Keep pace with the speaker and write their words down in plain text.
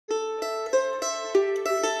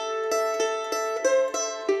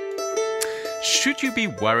Should you be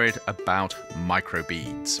worried about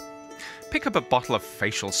microbeads? Pick up a bottle of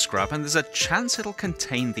facial scrub and there's a chance it'll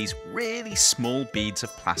contain these really small beads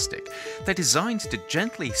of plastic. They're designed to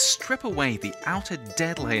gently strip away the outer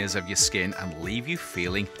dead layers of your skin and leave you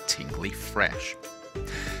feeling tingly fresh.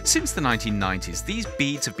 Since the 1990s, these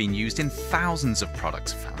beads have been used in thousands of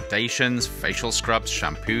products: foundations, facial scrubs,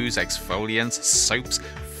 shampoos, exfoliants, soaps,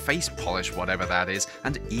 face polish, whatever that is,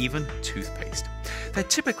 and even toothpaste. They're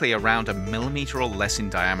typically around 1 millimeter or less in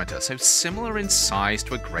diameter, so similar in size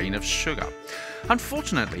to a grain of sugar.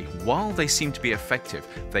 Unfortunately, while they seem to be effective,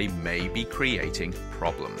 they may be creating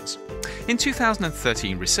problems. In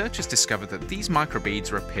 2013, researchers discovered that these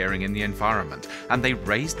microbeads are appearing in the environment, and they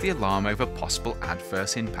raised the alarm over possible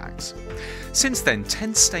adverse impacts. Since then,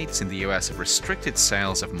 10 states in the US have restricted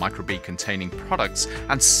sales of microbead-containing products,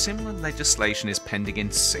 and similar legislation is pending in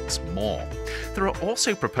 6 more. There are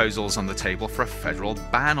also proposals on the table for a federal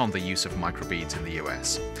ban on the use of microbeads in the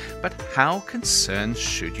US. But how concerned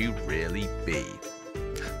should you really be?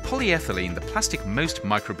 Polyethylene, the plastic most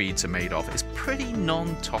microbeads are made of, is pretty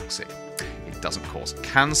non-toxic. It doesn't cause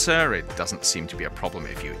cancer, it doesn't seem to be a problem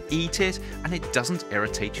if you eat it, and it doesn't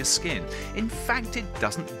irritate your skin. In fact, it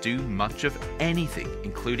doesn't do much of anything,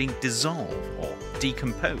 including dissolve or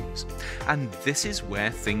decompose. And this is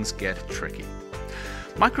where things get tricky.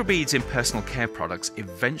 Microbeads in personal care products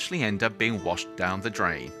eventually end up being washed down the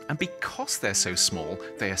drain, and because they're so small,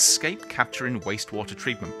 they escape capture in wastewater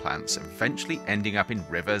treatment plants, eventually ending up in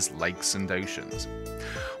rivers, lakes, and oceans.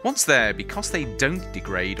 Once there, because they don't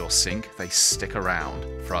degrade or sink, they stick around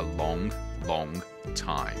for a long, long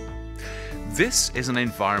time. This is an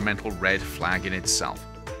environmental red flag in itself,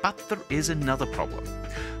 but there is another problem.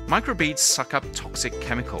 Microbeads suck up toxic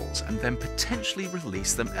chemicals and then potentially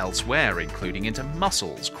release them elsewhere, including into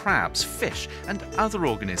mussels, crabs, fish, and other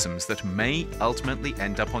organisms that may ultimately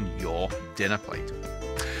end up on your dinner plate.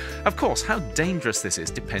 Of course, how dangerous this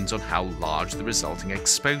is depends on how large the resulting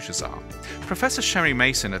exposures are. Professor Sherri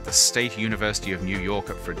Mason at the State University of New York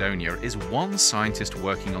at Fredonia is one scientist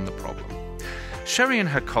working on the problem. Sherri and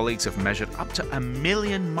her colleagues have measured up to 1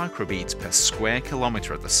 million microbeads per square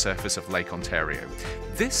kilometre at the surface of Lake Ontario.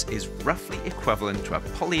 This is roughly equivalent to a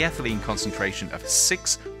polyethylene concentration of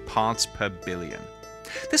 6 parts per billion.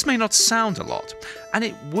 This may not sound a lot, and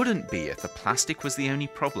it wouldn't be if the plastic was the only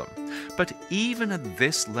problem. But even at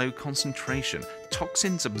this low concentration,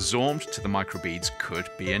 toxins absorbed to the microbeads could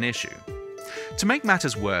be an issue. To make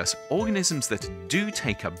matters worse, organisms that do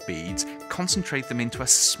take up beads concentrate them into a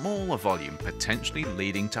smaller volume, potentially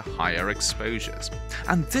leading to higher exposures.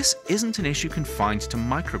 And this isn't an issue confined to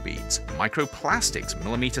microbeads. Microplastics,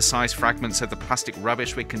 millimeter-sized fragments of the plastic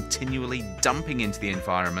rubbish we're continually dumping into the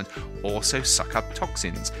environment, also suck up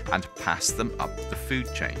toxins and pass them up the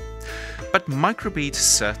food chain. But microbeads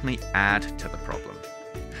certainly add to the problem.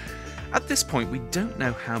 At this point, we don't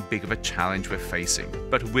know how big of a challenge we're facing,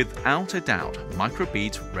 but without a doubt,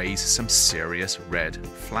 microbeads raise some serious red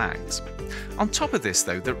flags. On top of this,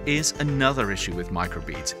 though, there is another issue with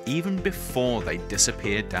microbeads, even before they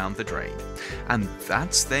disappear down the drain, and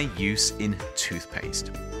that's their use in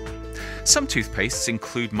toothpaste. Some toothpastes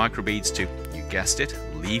include microbeads to, you guessed it,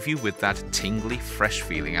 leave you with that tingly, fresh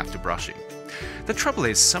feeling after brushing. The trouble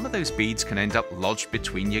is, some of those beads can end up lodged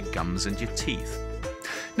between your gums and your teeth.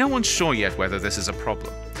 No one's sure yet whether this is a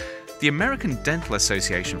problem. The American Dental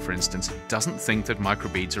Association, for instance, doesn't think that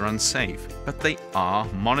microbeads are unsafe, but they are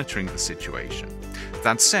monitoring the situation.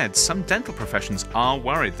 That said, some dental professions are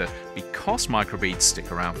worried that because microbeads stick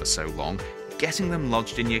around for so long, getting them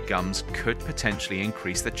lodged in your gums could potentially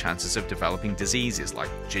increase the chances of developing diseases like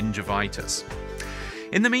gingivitis.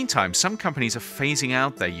 In the meantime, some companies are phasing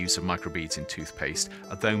out their use of microbeads in toothpaste,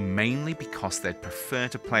 though mainly because they'd prefer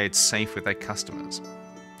to play it safe with their customers.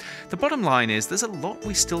 The bottom line is there's a lot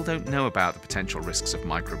we still don't know about the potential risks of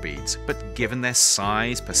microbeads, but given their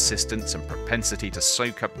size, persistence, and propensity to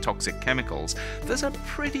soak up toxic chemicals, there's a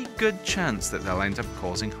pretty good chance that they'll end up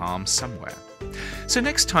causing harm somewhere. So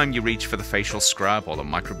next time you reach for the facial scrub or the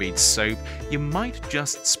microbead soap, you might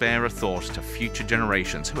just spare a thought to future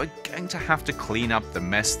generations who are going to have to clean up the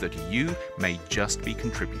mess that you may just be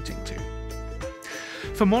contributing to.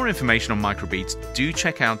 For more information on microbeads, do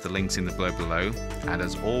check out the links in the blurb below, and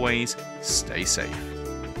as always, stay safe.